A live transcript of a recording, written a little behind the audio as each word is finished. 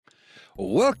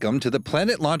Welcome to the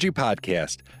Planet Laundry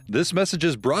Podcast. This message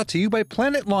is brought to you by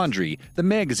Planet Laundry, the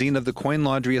magazine of the Coin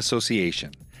Laundry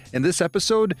Association. In this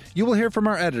episode, you will hear from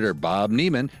our editor, Bob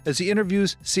Neiman, as he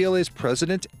interviews CLA's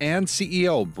president and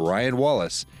CEO, Brian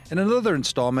Wallace, in another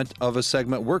installment of a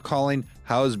segment we're calling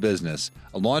How's Business,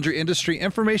 a laundry industry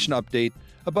information update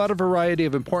about a variety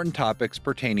of important topics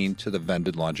pertaining to the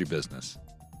vended laundry business.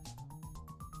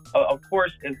 Of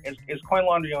course, as coin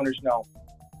laundry owners know,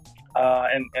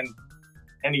 and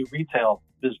any retail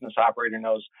business operator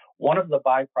knows, one of the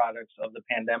byproducts of the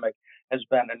pandemic has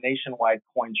been a nationwide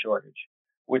coin shortage,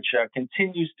 which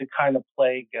continues to kind of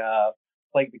plague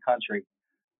the country.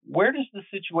 Where does the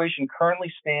situation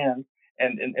currently stand,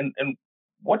 and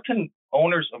what can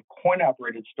owners of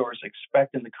coin-operated stores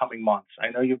expect in the coming months? I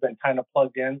know you've been kind of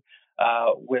plugged in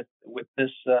with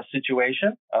this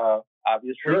situation,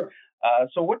 obviously. Sure.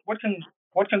 So what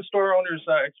can store owners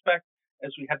expect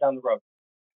as we head down the road?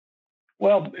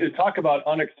 Well, talk about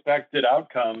unexpected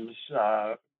outcomes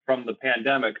from the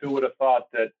pandemic. Who would have thought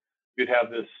that you'd have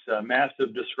this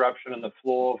massive disruption in the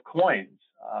flow of coins?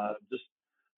 Just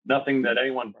nothing that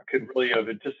anyone could really have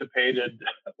anticipated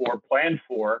or planned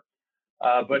for.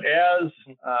 But as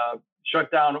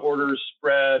shutdown orders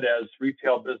spread, as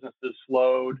retail businesses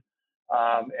slowed,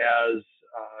 as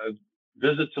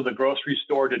visits to the grocery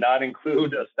store did not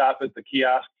include a stop at the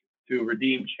kiosk to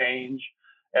redeem change,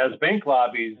 as bank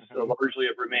lobbies largely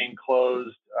have remained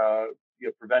closed,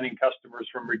 preventing customers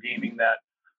from redeeming that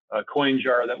coin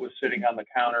jar that was sitting on the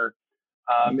counter.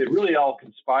 It really all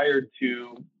conspired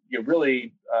to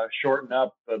really shorten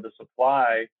up the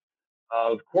supply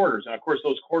of quarters. And of course,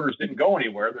 those quarters didn't go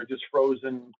anywhere. They're just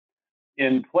frozen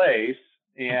in place.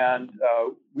 And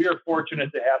we are fortunate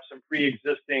to have some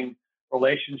pre-existing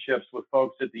relationships with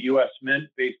folks at the U.S. Mint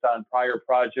based on prior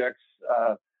projects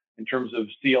in terms of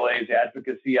CLA's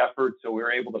advocacy efforts. So we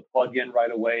were able to plug in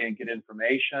right away and get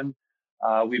information.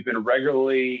 We've been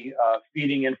regularly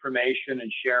feeding information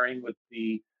and sharing with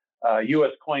the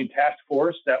U.S. Coin Task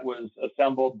Force that was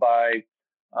assembled by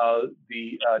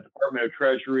the Department of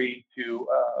Treasury to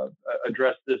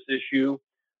address this issue.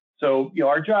 So,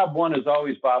 our job one, as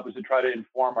always, Bob, was to try to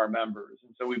inform our members.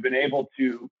 And so we've been able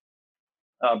to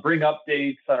bring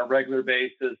updates on a regular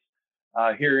basis,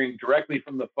 hearing directly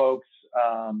from the folks,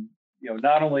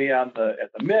 not only at the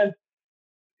Mint,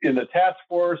 in the task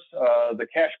force, the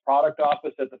cash product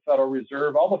office at the Federal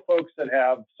Reserve, all the folks that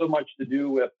have so much to do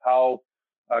with how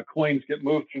coins get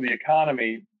moved through the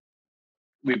economy.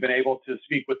 We've been able to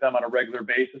speak with them on a regular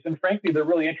basis. And frankly, they're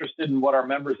really interested in what our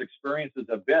members' experiences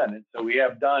have been. And so we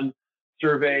have done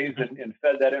surveys and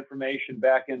fed that information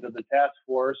back into the task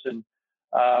force. And,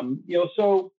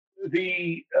 so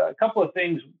the couple of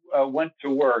things went to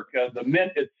work. The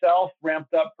Mint itself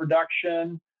ramped up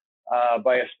production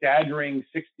by a staggering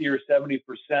 60 or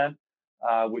 70%,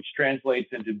 which translates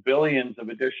into billions of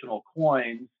additional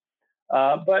coins.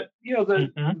 But,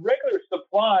 the regular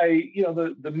supply,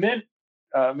 the Mint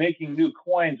making new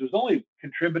coins was only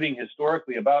contributing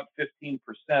historically about 15%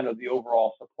 of the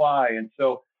overall supply. And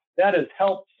so that has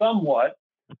helped somewhat.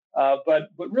 But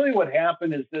really what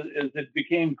happened is it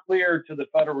became clear to the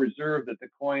Federal Reserve that the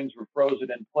coins were frozen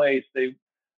in place. They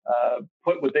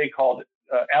put what they called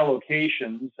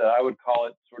allocations. I would call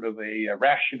it sort of a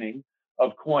rationing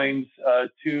of coins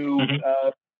to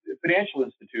financial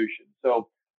institutions. So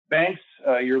banks,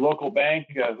 your local bank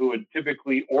who would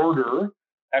typically order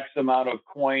X amount of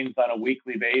coins on a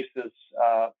weekly basis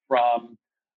from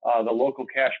the local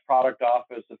cash product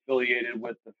office affiliated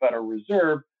with the Federal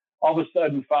Reserve, all of a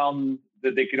sudden found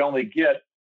that they could only get,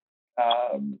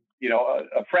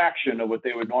 a fraction of what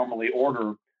they would normally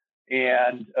order.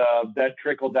 And that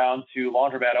trickled down to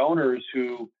laundromat owners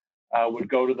who would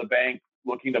go to the bank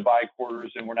looking to buy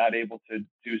quarters and were not able to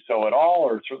do so at all,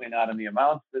 or certainly not in the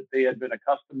amounts that they had been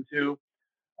accustomed to.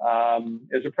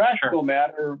 As a practical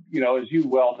matter, as you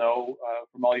well know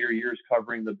from all your years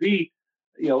covering the beat,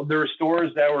 there are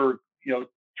stores that were,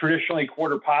 traditionally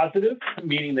quarter positive,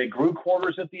 meaning they grew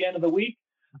quarters at the end of the week,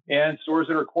 and stores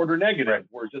that are quarter negative,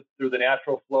 where just through the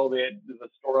natural flow, the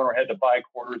store owner had to buy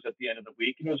quarters at the end of the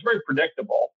week, and it was very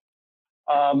predictable.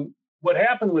 What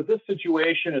happened with this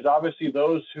situation is obviously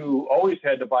those who always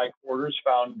had to buy quarters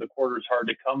found the quarters hard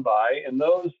to come by, and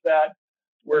those that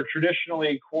were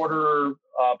traditionally quarter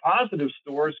positive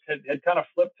stores had kind of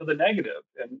flipped to the negative.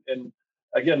 And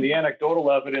again, the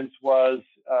anecdotal evidence was,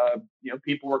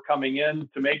 people were coming in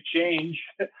to make change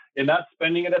and not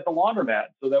spending it at the laundromat.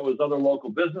 So that was other local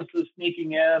businesses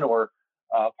sneaking in, or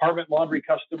apartment laundry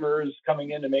customers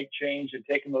coming in to make change and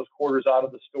taking those quarters out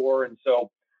of the store. And so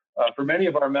for many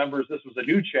of our members, this was a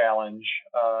new challenge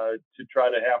to try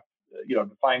to have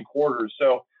defined quarters.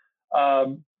 So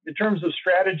in terms of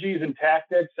strategies and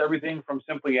tactics, everything from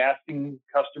simply asking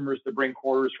customers to bring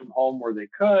quarters from home where they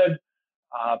could,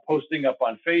 posting up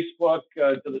on Facebook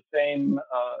to the same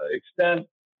extent,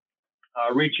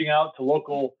 reaching out to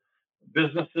local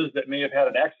businesses that may have had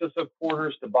an excess of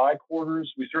quarters to buy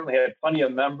quarters. We certainly had plenty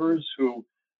of members who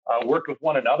worked with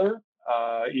one another,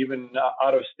 even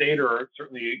out of state or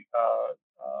certainly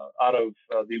out of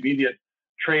the immediate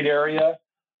trade area.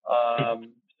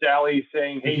 Sally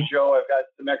saying, "Hey, Joe, I've got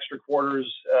some extra quarters.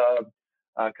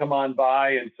 Come on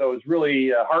by." And so it's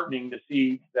really heartening to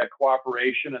see that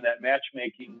cooperation and that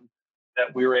matchmaking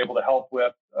that we were able to help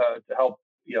with to help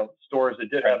stores that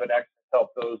did have an excess,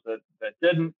 help those that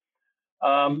didn't.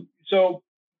 So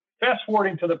fast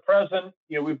forwarding to the present,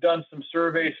 we've done some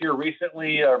surveys here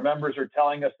recently. Our members are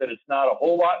telling us that it's not a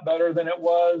whole lot better than it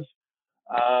was.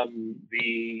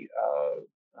 The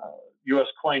U.S.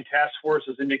 Coin Task Force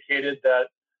has indicated that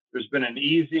there's been an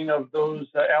easing of those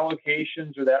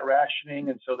allocations or that rationing,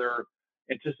 and so they're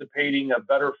anticipating a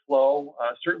better flow.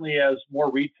 Certainly as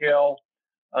more retail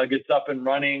gets up and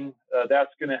running,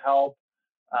 that's going to help.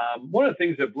 One of the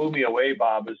things that blew me away,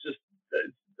 Bob, is just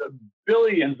the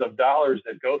billions of dollars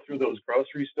that go through those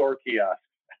grocery store kiosks.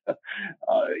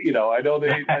 I know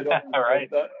they, All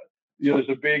right. There's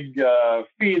a big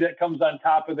fee that comes on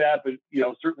top of that, but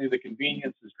certainly the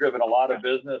convenience has driven a lot of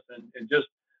business, and just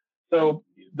so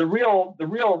the real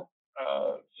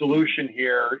solution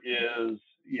here is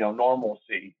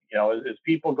normalcy. As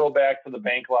people go back to the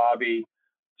bank lobby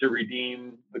to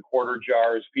redeem the quarter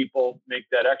jars, people make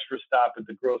that extra stop at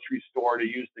the grocery store to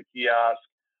use the kiosk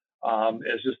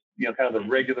as just kind of the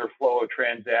regular flow of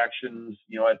transactions.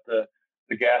 At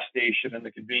the gas station and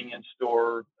the convenience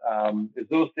store. As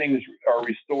those things are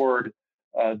restored,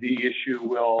 the issue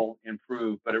will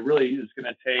improve. But it really is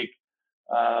going to take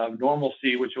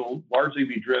normalcy, which will largely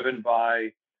be driven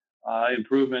by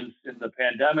improvements in the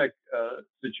pandemic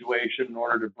situation in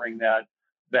order to bring that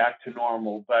back to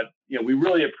normal. But we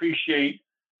really appreciate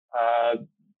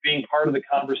being part of the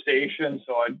conversation.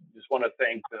 So I just want to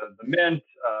thank the Mint,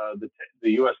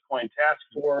 the U.S. Coin Task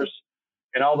Force,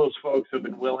 and all those folks who have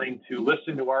been willing to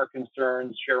listen to our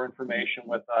concerns, share information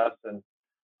with us. And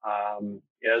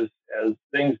as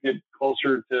things get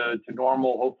closer to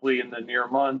normal, hopefully in the near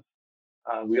month,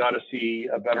 we ought to see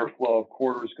a better flow of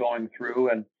quarters going through.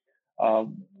 And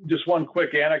just one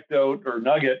quick anecdote or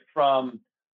nugget from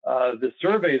the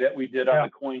survey that we did on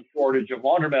the coin shortage of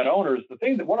laundromat owners.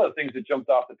 One of the things that jumped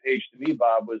off the page to me,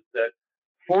 Bob, was that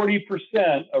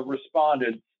 40% of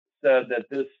respondents said that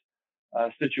this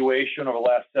situation over the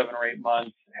last 7 or 8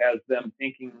 months has them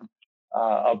thinking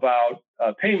about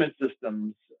payment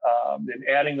systems and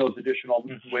adding those additional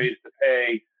ways to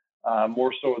pay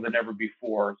more so than ever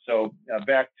before. So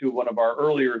back to one of our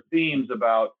earlier themes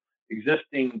about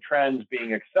existing trends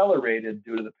being accelerated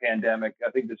due to the pandemic,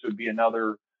 I think this would be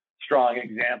another strong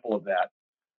example of that.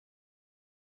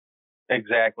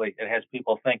 Exactly. It has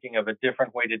people thinking of a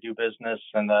different way to do business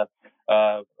and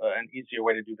an easier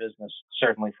way to do business,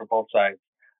 certainly for both sides.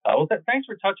 Thanks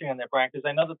for touching on that, Brian, because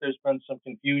I know that there's been some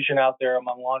confusion out there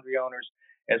among laundry owners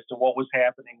as to what was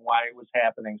happening, why it was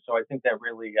happening. So I think that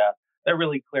really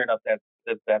cleared up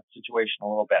that situation a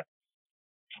little bit.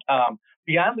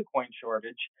 Beyond the coin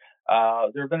shortage,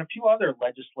 there have been a few other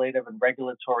legislative and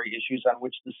regulatory issues on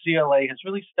which the CLA has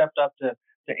really stepped up to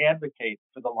advocate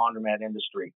for the laundromat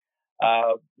industry.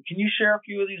 Can you share a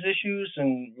few of these issues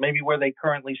and maybe where they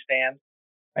currently stand?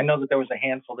 I know that there was a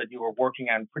handful that you were working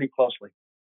on pretty closely.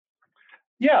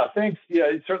 Yeah, thanks.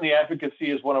 Yeah, certainly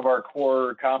advocacy is one of our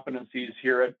core competencies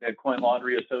here at Coin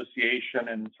Laundry Association,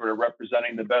 and sort of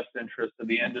representing the best interests of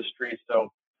the industry.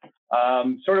 So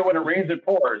sort of when it rains, it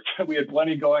pours. We had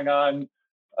plenty going on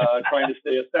trying to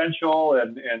stay essential,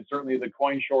 and certainly the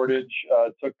coin shortage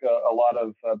took a lot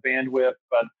of bandwidth,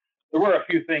 but there were a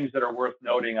few things that are worth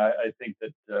noting. I think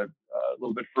that a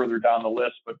little bit further down the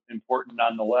list, but important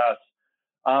nonetheless.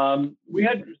 We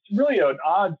had really an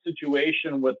odd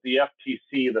situation with the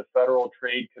FTC, the Federal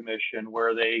Trade Commission,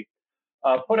 where they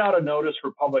put out a notice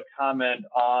for public comment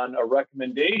on a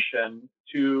recommendation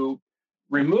to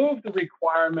remove the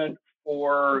requirement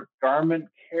for garment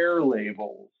care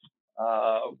labels,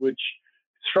 which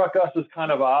struck us as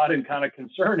kind of odd and kind of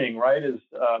concerning, right?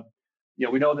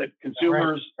 We know that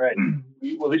consumers, right.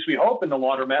 Well, at least we hope in the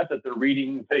laundromat that they're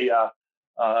reading the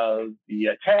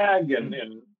tag and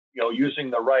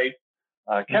using the right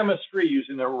chemistry,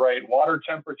 using the right water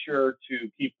temperature to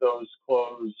keep those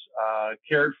clothes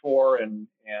cared for and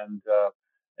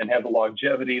have the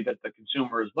longevity that the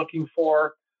consumer is looking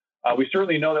for. We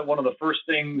certainly know that one of the first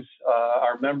things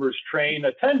our members train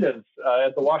attendants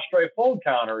at the wash, dry, fold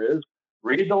counter is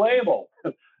read the label,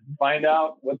 find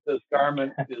out what this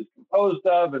garment is composed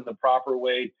of and the proper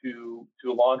way to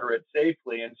launder it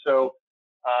safely. And so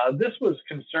this was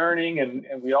concerning, and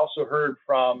we also heard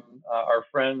from our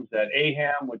friends at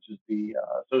AHAM, which is the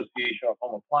Association of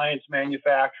Home Appliance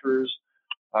Manufacturers,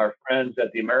 our friends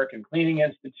at the American Cleaning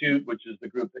Institute, which is the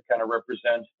group that kind of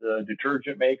represents the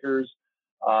detergent makers,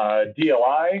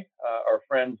 DLI, our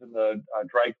friends in the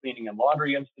Dry Cleaning and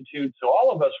Laundry Institute. So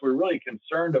all of us were really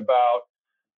concerned about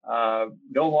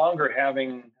no longer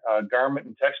having garment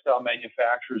and textile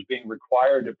manufacturers being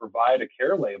required to provide a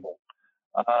care label.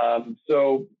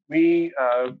 So we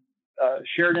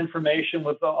shared information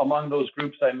with among those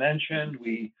groups I mentioned.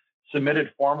 We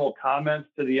submitted formal comments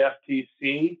to the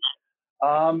FTC.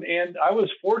 And I was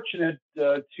fortunate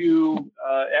to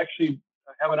actually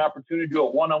have an opportunity to do a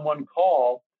one-on-one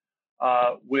call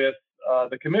with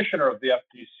the commissioner of the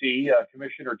FTC,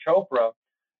 Commissioner Chopra,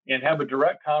 and have a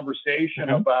direct conversation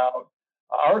about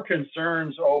our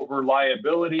concerns over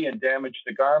liability and damage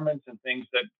to garments and things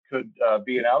that could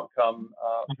be an outcome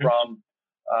from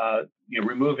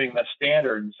removing the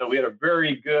standard. And so we had a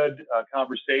very good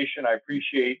conversation. I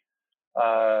appreciate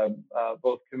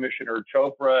both Commissioner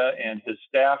Chopra and his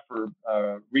staff for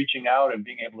reaching out and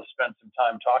being able to spend some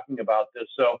time talking about this.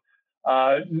 So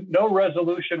no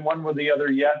resolution one way or the other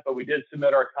yet, but we did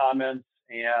submit our comments,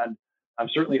 and I'm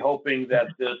certainly hoping that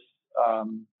this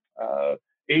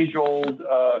age-old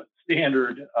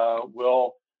standard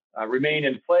will remain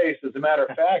in place. As a matter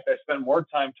of fact, I spent more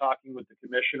time talking with the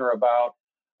commissioner about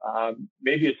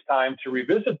maybe it's time to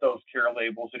revisit those care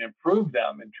labels and improve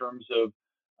them in terms of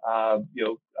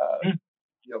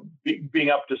being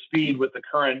up to speed with the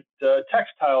current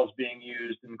textiles being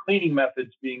used and cleaning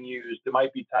methods being used. It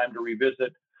might be time to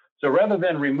revisit. So rather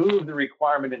than remove the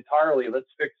requirement entirely, let's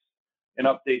fix and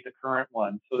update the current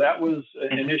one. So that was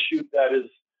an issue that is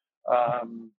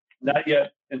not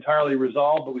yet entirely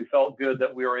resolved, but we felt good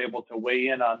that we were able to weigh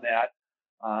in on that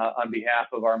on behalf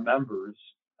of our members.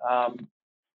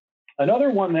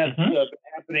 Another one that's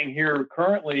happening here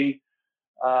currently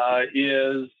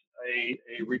is a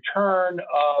return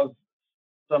of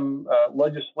some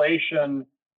legislation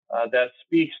that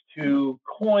speaks to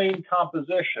coin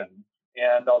composition.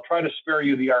 And I'll try to spare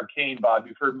you the arcane, Bob.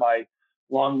 You've heard my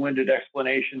long-winded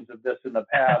explanations of this in the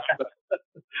past.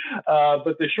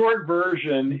 But the short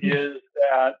version is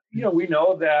that, we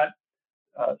know that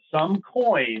some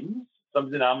coins,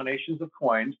 some denominations of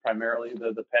coins, primarily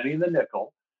the penny and the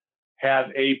nickel,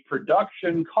 have a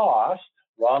production cost,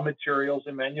 raw materials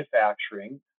and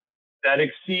manufacturing, that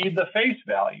exceed the face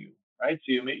value, right?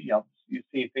 So you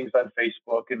see things on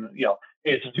Facebook, and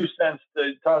it's 2 cents.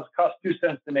 It costs 2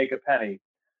 cents to make a penny,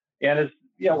 and it's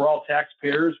we're all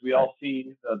taxpayers. We all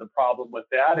see the problem with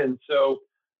that, and so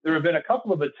there have been a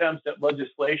couple of attempts at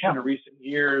legislation in recent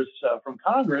years from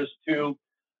Congress to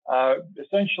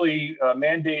essentially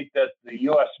mandate that the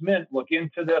U.S. Mint look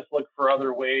into this, look for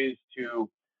other ways to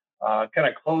kind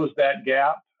of close that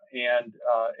gap and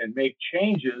make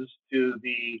changes to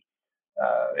the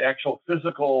actual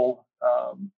physical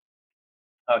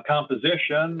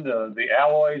composition, the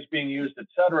alloys being used, et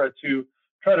cetera, to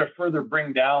try to further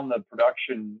bring down the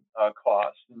production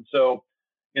costs. And so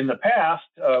in the past,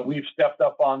 we've stepped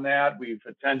up on that. We've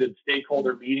attended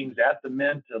stakeholder meetings at the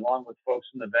Mint, along with folks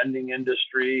in the vending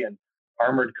industry and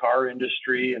armored car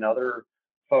industry and other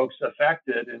folks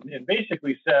affected, and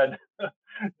basically said,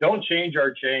 don't change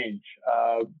our change,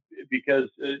 because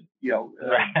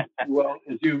well,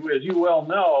 as you well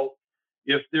know,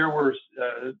 if there were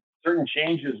certain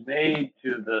changes made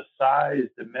to the size,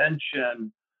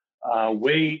 dimension,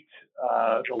 weight,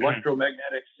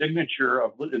 electromagnetic signature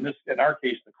of, in our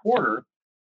case, the quarter,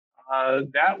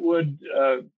 that would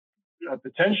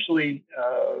potentially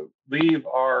leave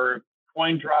our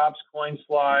coin drops, coin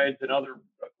slides, and other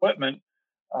equipment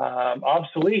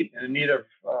obsolete and in need of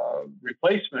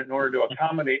replacement in order to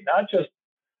accommodate not just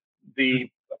the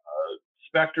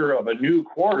specter of a new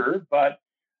quarter, but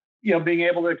being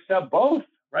able to accept both,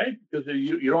 right? Because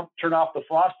you don't turn off the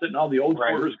faucet and all the old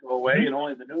quarters go away and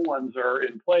only the new ones are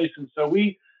in place. And so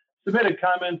we submitted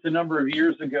comments a number of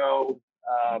years ago,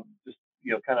 just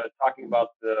kind of talking about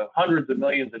the hundreds of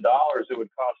millions of dollars it would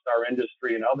cost our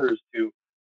industry and others to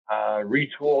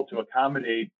retool to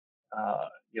accommodate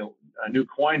a new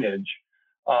coinage.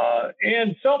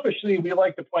 And selfishly, we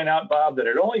like to point out, Bob, that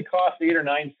it only costs 8 or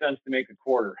 9 cents to make a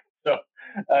quarter. So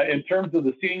in terms of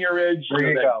the seniorage,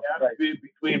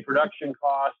 between production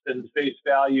cost and face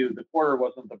value, the quarter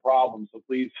wasn't the problem. So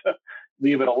please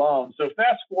leave it alone. So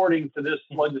fast forwarding to this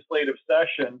legislative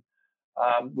session,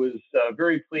 Was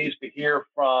very pleased to hear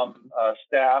from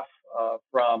staff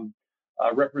from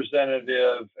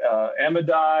Representative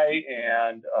Amidei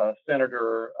and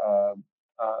Senator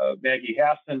Maggie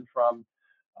Hassan from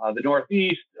the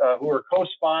Northeast, who are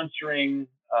co-sponsoring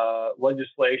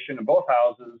legislation in both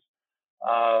houses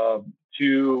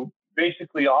to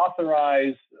basically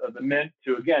authorize the Mint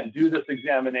to, again, do this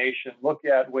examination, look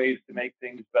at ways to make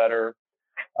things better.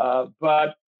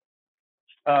 But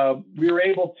we were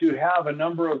able to have a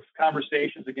number of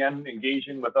conversations, again,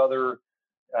 engaging with other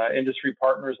industry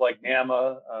partners like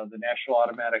NAMA, the National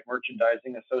Automatic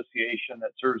Merchandising Association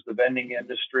that serves the vending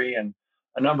industry, and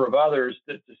a number of others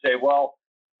to say, well,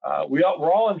 we're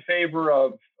all in favor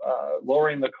of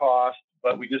lowering the cost,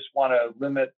 but we just want to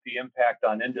limit the impact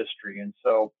on industry. And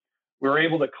so we were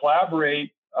able to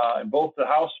collaborate in both the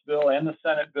House bill and the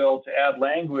Senate bill to add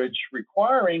language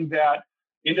requiring that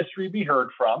industry be heard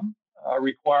from,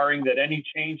 requiring that any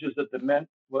changes that the Mint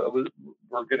we're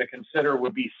going to consider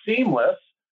would be seamless.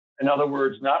 In other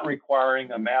words, not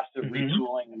requiring a massive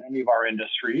retooling in any of our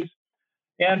industries.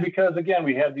 And because, again,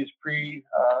 we had these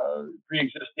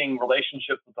pre-existing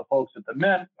relationships with the folks at the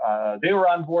Mint, they were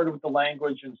on board with the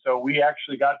language. And so we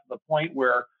actually got to the point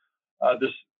where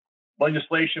this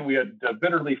legislation we had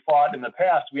bitterly fought in the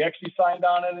past, we actually signed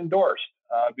on and endorsed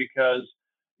because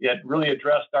it really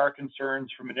addressed our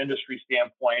concerns from an industry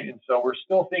standpoint. And so we're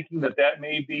still thinking that that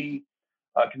may be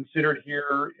considered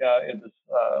here in this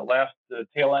last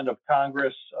tail end of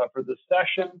Congress for this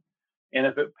session. And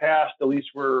if it passed, at least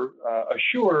we're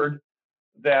assured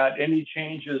that any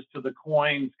changes to the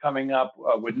coins coming up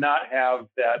would not have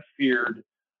that feared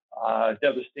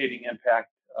devastating impact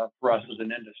for us as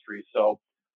an industry. So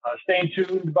stay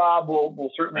tuned, Bob.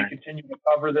 We'll certainly continue to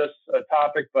cover this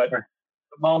topic, but at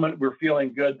the moment we're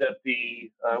feeling good that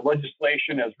the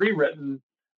legislation as rewritten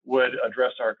would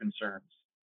address our concerns.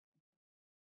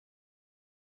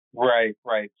 Right.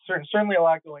 Certainly a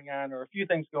lot going on, or a few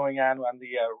things going on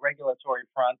the regulatory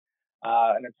front,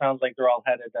 and it sounds like they're all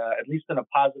headed at least in a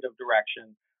positive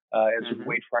direction as we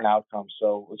wait for an outcome.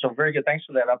 So very good. Thanks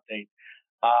for that update.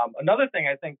 Another thing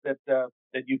I think that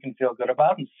you can feel good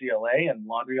about, and CLA and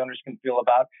laundry owners can feel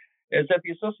about, is that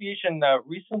the association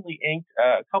recently inked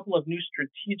a couple of new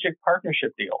strategic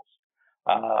partnership deals,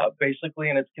 basically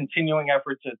in its continuing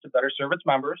effort to better serve its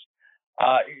members.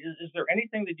 Is there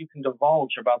anything that you can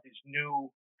divulge about these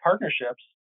new partnerships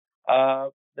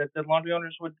that the laundry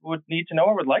owners would need to know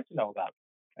or would like to know about?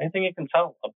 Anything you can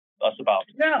tell us about?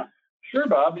 Yeah, sure,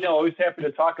 Bob. Always happy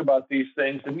to talk about these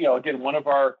things. And, again, one of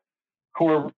our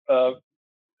core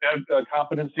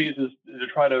competencies is to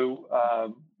try to,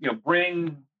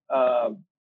 bring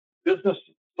business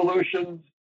solutions,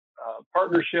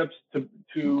 partnerships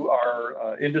to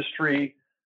our industry,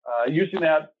 using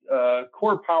that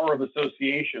core power of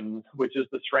associations, which is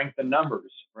the strength in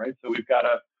numbers, right? So we've got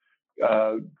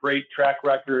a great track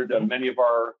record. Many of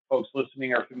our folks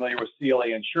listening are familiar with CLA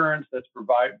Insurance that's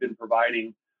been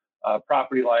providing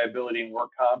property liability and work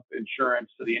comp insurance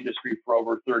to the industry for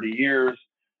over 30 years.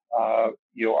 Our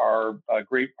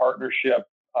great partnership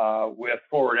with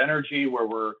Forward Energy, where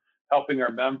we're helping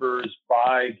our members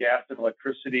buy gas and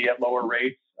electricity at lower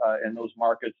rates in those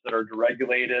markets that are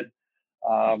deregulated.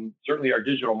 Certainly our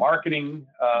digital marketing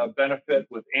benefit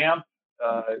with AMP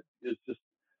is just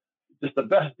the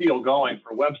best deal going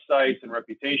for websites and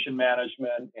reputation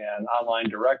management and online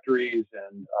directories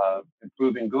and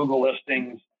improving Google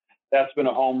listings. That's been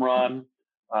a home run.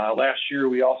 Last year,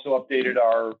 we also updated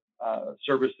our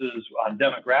services on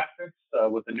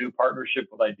demographics with a new partnership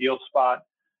with Ideal Spot,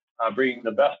 bringing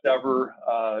the best ever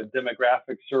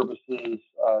demographic services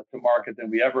to market than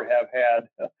we ever have had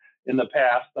in the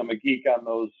past. I'm a geek on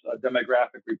those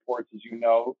demographic reports, as you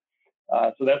know.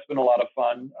 So that's been a lot of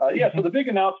fun. So the big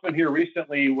announcement here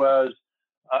recently was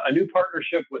a new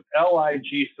partnership with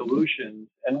LIG Solutions.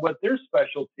 And what their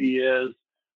specialty is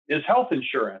health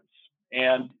insurance.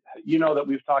 And you know that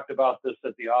we've talked about this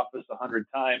at the office 100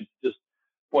 times. Just,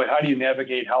 boy, how do you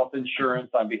navigate health insurance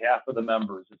on behalf of the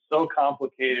members? It's so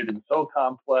complicated and so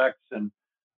complex, and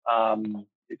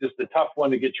it's just a tough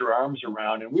one to get your arms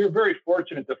around. And we were very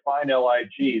fortunate to find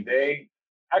LIG. They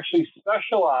actually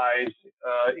specialize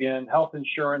in health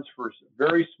insurance for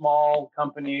very small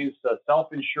companies,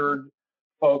 self-insured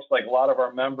folks like a lot of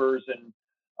our members, and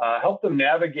help them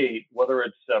navigate whether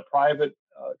it's private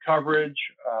coverage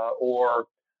or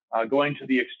going to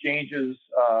the exchanges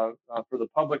for the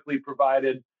publicly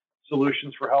provided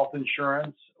solutions for health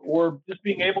insurance, or just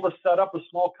being able to set up a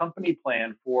small company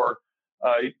plan for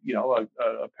a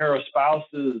pair of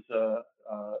spouses,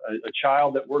 a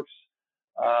child that works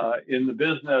in the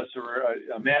business, or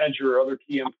a manager or other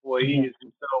key employees.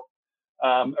 And so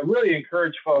I really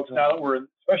encourage folks now that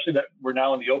especially that we're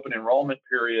now in the open enrollment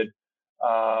period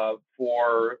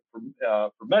for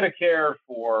Medicare,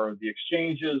 for the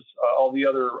exchanges, all the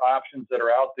other options that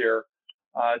are out there,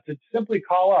 to simply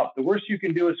call up. The worst you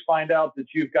can do is find out that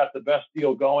you've got the best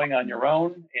deal going on your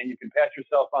own, and you can pat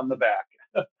yourself on the back.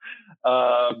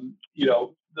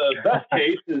 The best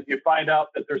case is you find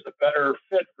out that there's a better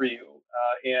fit for you,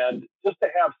 and just to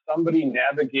have somebody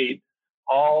navigate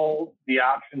all the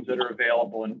options that are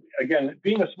available. And again,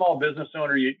 being a small business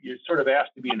owner, you sort of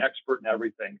asked to be an expert in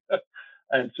everything.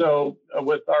 And so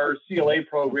with our CLA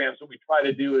programs, what we try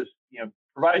to do is,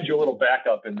 provide you a little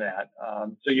backup in that.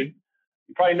 So you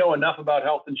probably know enough about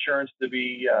health insurance to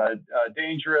be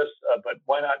dangerous, but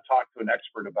why not talk to an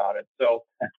expert about it? So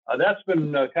that's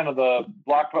been kind of the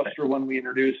blockbuster one we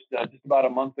introduced just about a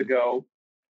month ago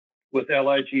with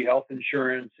LIG Health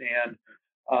Insurance. And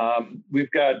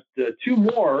we've got two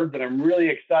more that I'm really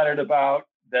excited about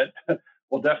that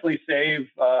will definitely save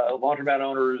laundromat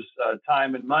owners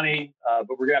time and money,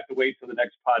 but we're going to have to wait till the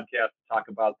next podcast to talk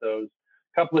about those.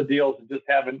 A couple of deals that just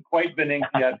haven't quite been inked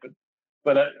yet,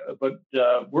 but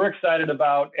we're excited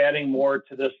about adding more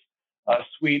to this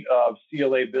suite of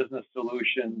CLA business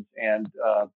solutions, and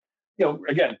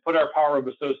again, put our power of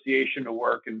association to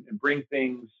work and bring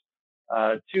things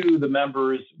to the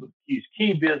members with these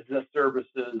key business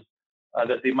services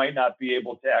that they might not be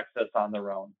able to access on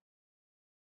their own.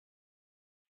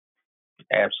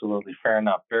 Absolutely. Fair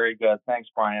enough. Very good. Thanks,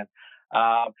 Brian.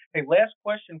 Hey, last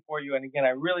question for you. And again,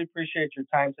 I really appreciate your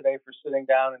time today for sitting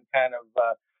down and kind of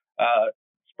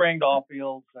spraying the all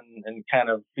fields and kind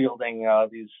of fielding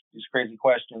these crazy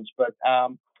questions. But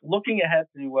looking ahead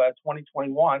to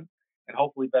 2021 and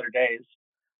hopefully better days,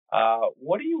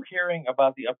 what are you hearing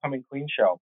about the upcoming Clean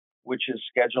Show, which is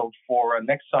scheduled for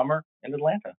next summer in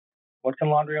Atlanta? What can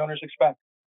laundry owners expect?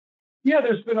 Yeah,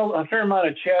 there's been a fair amount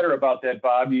of chatter about that,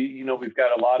 Bob. We've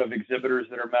got a lot of exhibitors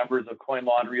that are members of Coin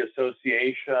Laundry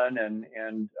Association, and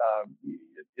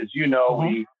as you know,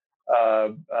 we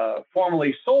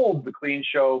formally sold the Clean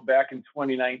Show back in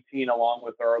 2019 along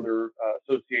with our other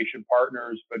association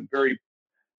partners, but very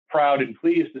proud and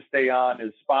pleased to stay on as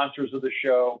sponsors of the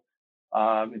show.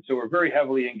 And so we're very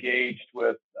heavily engaged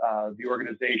with the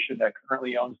organization that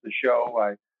currently owns the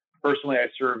show. Personally, I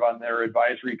serve on their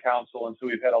advisory council, and so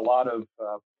we've had a lot of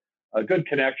a good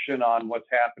connection on what's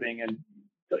happening. And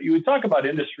you would talk about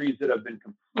industries that have been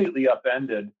completely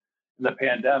upended in the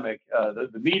pandemic.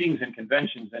 The meetings and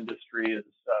conventions industry is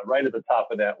right at the top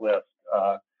of that list.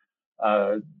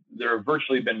 There have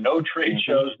virtually been no trade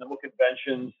shows, no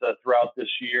conventions throughout this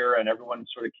year, and everyone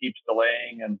sort of keeps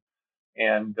delaying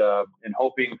and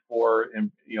hoping for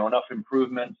enough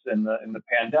improvements in the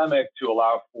pandemic to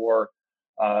allow for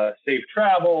safe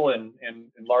travel and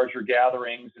larger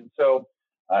gatherings. And so,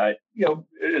 as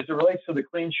it relates to the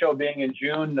Clean Show being in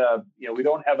June, we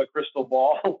don't have a crystal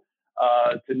ball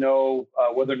to know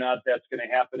whether or not that's going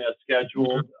to happen as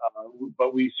scheduled.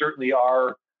 But we certainly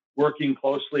are working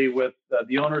closely with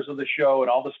the owners of the show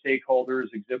and all the stakeholders,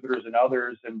 exhibitors, and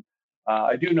others. And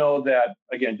I do know that,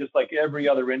 again, just like every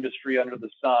other industry under the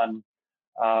sun,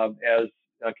 as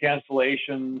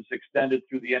cancellations extended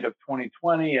through the end of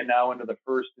 2020 and now into the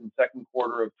first and second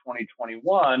quarter of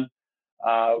 2021,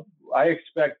 I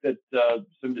expect that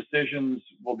some decisions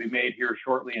will be made here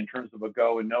shortly in terms of a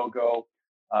go and no go.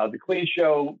 The Clean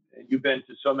Show, you've been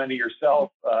to so many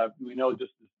yourself, we know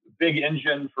just a big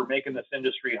engine for making this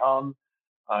industry hum,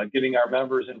 getting our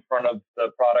members in front of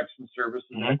the products and services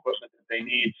and equipment that they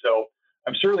need. So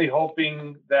I'm certainly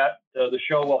hoping that the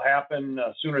show will happen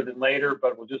sooner than later,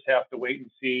 but we'll just have to wait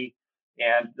and see.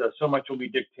 And so much will be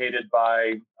dictated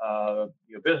by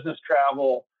business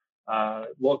travel,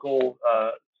 local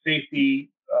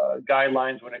safety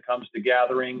guidelines when it comes to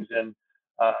gatherings, and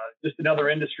just another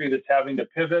industry that's having to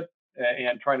pivot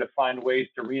and trying to find ways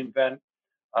to reinvent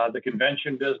the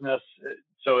convention business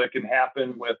so it can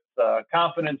happen with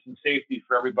confidence and safety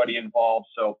for everybody involved.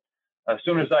 So as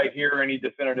soon as I hear any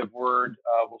definitive word,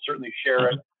 we'll certainly share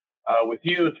it with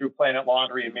you through Planet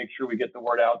Laundry and make sure we get the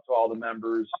word out to all the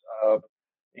members,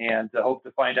 and hope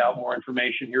to find out more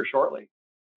information here shortly.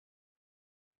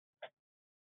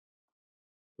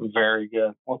 Very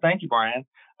good. Well, thank you, Brian.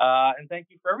 And thank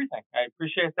you for everything. I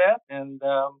appreciate that. And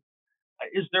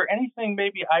is there anything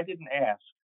maybe I didn't ask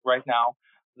right now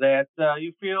that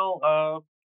you feel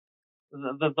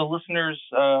the listeners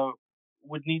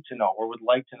would need to know or would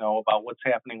like to know about what's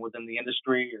happening within the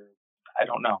industry, or I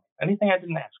don't know, anything I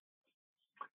didn't ask?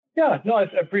 Yeah, no, I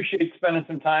appreciate spending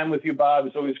some time with you, Bob.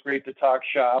 It's always great to talk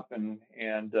shop and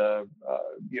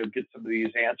get some of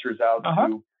these answers out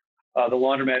to the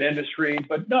laundromat industry.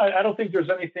 But no, I don't think there's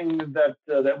anything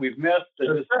that we've missed.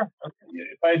 If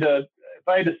I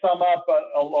had to sum up,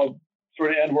 I'll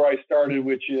sort of end where I started,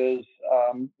 which is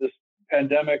this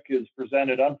pandemic has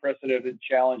presented unprecedented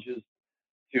challenges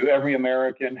to every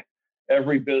American,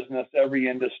 every business, every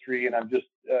industry, and I'm just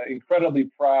incredibly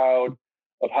proud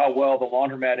of how well the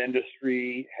laundromat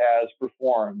industry has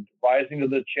performed, rising to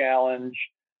the challenge,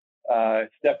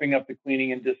 stepping up to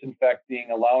cleaning and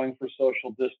disinfecting, allowing for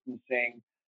social distancing,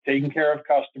 taking care of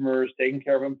customers, taking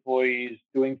care of employees,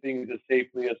 doing things as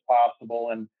safely as possible.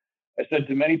 And I said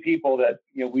to many people that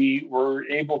we were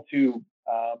able to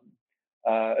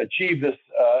achieve this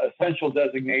essential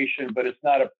designation, but it's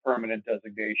not a permanent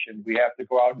designation. We have to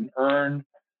go out and earn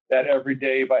that every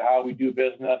day by how we do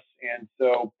business. And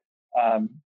so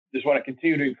just want to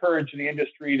continue to encourage the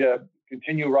industry to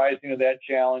continue rising to that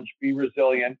challenge, be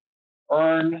resilient,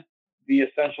 earn the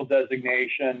essential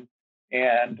designation,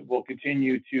 and we'll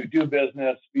continue to do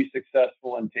business, be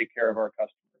successful, and take care of our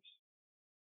customers.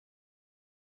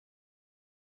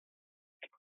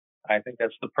 I think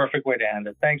that's the perfect way to end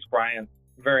it. Thanks, Brian,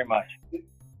 very much.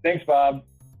 Thanks, Bob.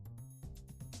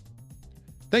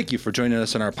 Thank you for joining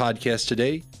us on our podcast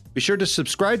today. Be sure to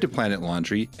subscribe to Planet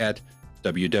Laundry at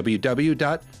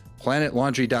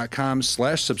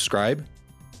www.planetlaundry.com/subscribe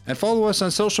and follow us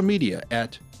on social media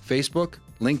at Facebook,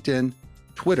 LinkedIn,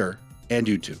 Twitter, and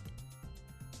YouTube.